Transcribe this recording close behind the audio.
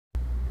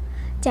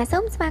ចាសូ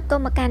មស្វាគម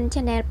ន៍មកកាន់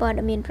Channel ព័ត៌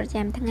មានប្រ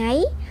ចាំថ្ងៃ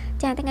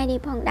ចាថ្ងៃនេះ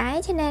ផងដែរ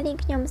Channel នេះ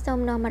ខ្ញុំសូម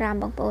នាំអារម្ម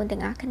ណ៍បងប្អូនទាំ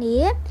ងអស់គ្នា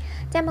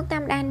ចាមកតា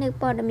មដាននៅ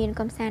ព័ត៌មាន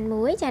កំសាន្ត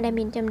មួយចាដែល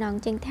មានចំណង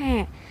ជើងថា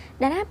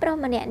តារាប្រុស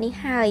ម្នាក់នេះ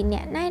ហើយអ្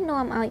នកណែ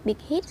នាំឲ្យ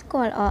BigHitស្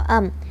គាល់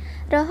RM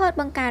រហូត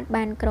បង្កើត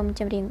បានក្រុម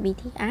ចម្រៀង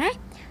BTS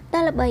ដ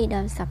ល់ល្បីដ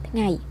ល់សប្តាហ៍ថ្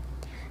ងៃ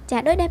ចា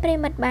ដោយដែលប្រិ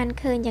មិត្តបាន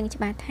ឃើញយ៉ាងច្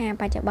បាស់ថា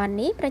បច្ចុប្បន្ន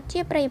នេះប្រជា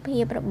ប្រិយភា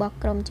ពរបស់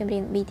ក្រុមចម្រៀ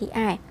ង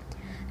BTS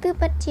គឺ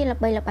ពិតជាល្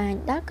បីល្បាញ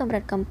ដល់កម្រិ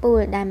តកំពូល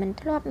ដែលមិន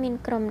ធ្លាប់មាន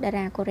ក្រុមតា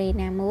រាកូរ៉េ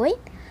ណាមួយ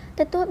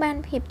ទទួលបាន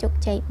ភាពជោគ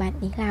ជ័យបែប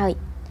នេះឡើយ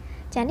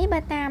ចានេះបើ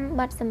តាម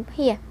បទសម្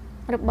ភាសន៍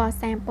របស់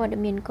សារព័ត៌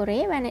មានកូរ៉េ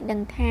បានឲ្យដឹ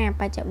ងថា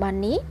បច្ចុប្បន្ន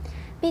នេះ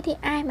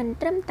BTS មិន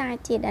ត្រឹមតែ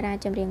ជាតារា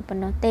ចម្រៀងប៉ុ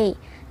ណ្ណោះទេ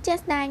ជា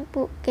ក់ស្ដែង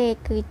ពួកគេ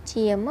គឺ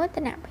ជាមោទ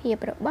នភាព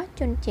របស់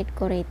ជនជាតិ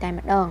កូរ៉េតែ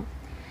ម្ដង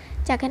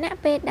ចាខណៈ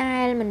ពេលដែ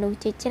លមនុស្ស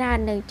ជាច្រើន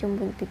នៅជុំ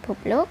វិញពិភព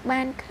លោក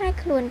បានคล้าย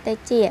ខ្លួនទៅ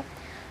ជា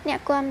អ្នក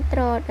គាំទ្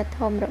រដ៏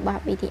ធំរប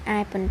ស់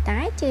BTS ប៉ុន្តែ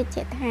ជឿ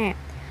ជាក់ថា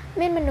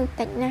មានមនុស្ស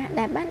តិចណាស់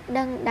ដែលបាន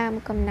ដឹងដើម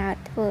កំណើត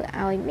ធ្វើ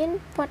ឲ្យមាន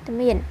វត្ត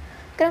មាន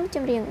ក្រុមច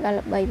ម្រៀងដ៏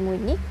ល្បីមួយ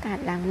នេះកើត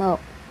ឡើងមក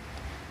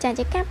ចា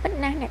ជាការពិត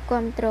ណាស់អ្នក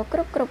គាំទ្រគ្រ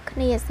ប់គ្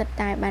នាសុទ្ធ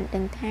តែបានដឹ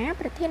ងថា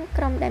ប្រធាន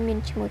ក្រុមដែលមាន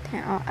ឈ្មោះថា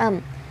RM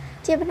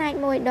ជាផ្នែក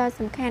មួយដ៏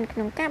សំខាន់ក្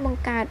នុងការប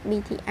ង្កើត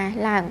BTS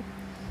ឡើង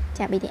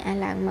ចា BTS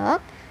ឡើងមក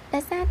ដោ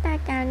យសារតែ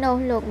កាលនោះ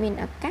លោកមាន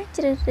ឱកាស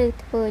ជ្រើសរើស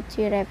ធ្វើ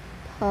ជា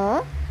rapper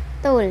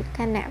ទល់ខ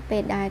ណៈពេ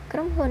លដែលក្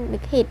រុមហ៊ុន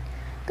BigHit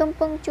កំ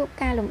ពុងជួប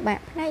ការលំបាក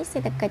ផ្នែកសេ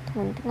ដ្ឋកិច្ចធ្ង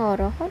ន់ធ្ងរ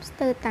រហូតស្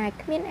ទើរតែ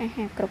គ្មានអា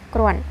ហារគ្រប់គ្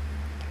រាន់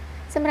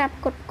សម្រាប់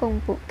ផ្គត់ផ្គង់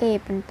ពួកគេ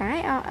ប៉ុន្តែ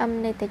RM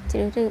នៅតែជ្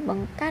រើសរើសប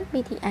ង្កើត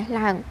BTS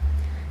ឡើង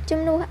ជំ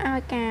នួសឲ្យ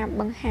ការ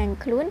បង្ហាញ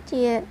ខ្លួន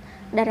ជា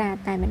តារា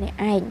តែម្នាក់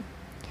ឯង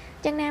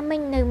យ៉ាងណាមិ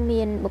ញនៅ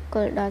មានបុគ្គ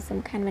លដ៏សំ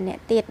ខាន់ម្នា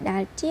ក់ទៀតដែ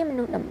លជាម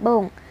នុស្សដំបូ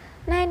ង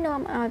ណែនាំ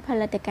ឲ្យផ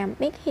លិតកម្ម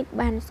BigHit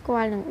បានស្គា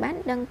ល់និងបាន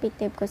ដឹងពី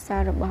ទេពកោស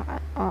ល្យរបស់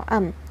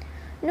RM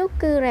នោះ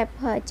គឺ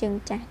rapper ជើង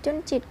ចាស់ជន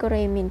ជាតិកូ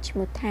រ៉េមានឈ្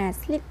មោះថា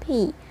Sleepy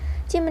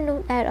ជាមនុស្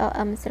សដែល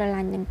RM ស្រ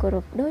ឡាញ់និងគោរ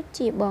ពដូច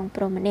ជាបង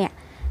ប្រុសម្នាក់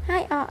ហើ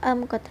យ RM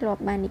ក៏ធ្លា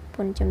ប់បាននិព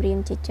ន្ធចម្រៀង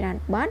ជាច្រើន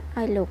បទ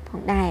ឲ្យលោកផ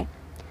ងដែរ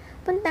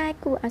ប៉ុន្តែ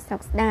គួរឲ្យសោ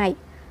កស្ដាយ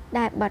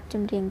ដែលបទច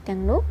ម្រៀងទាំ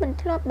ងនោះមិន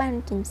ធ្លាប់បាន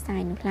ចេញផ្សា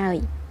យនោះឡើយ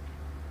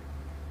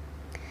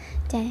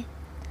ចា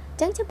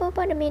ចឹងចំពោះ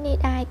ព័ត៌មាននេះ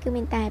ដែរគឺ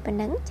មានតែប៉ុ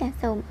ណ្្នឹងចា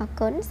សូមអរ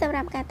គុណសម្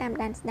រាប់ការតាម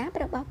ដានស្ដាប់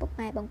របស់ពុក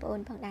ម៉ែបងប្អូន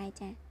ផងដែរ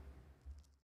ចា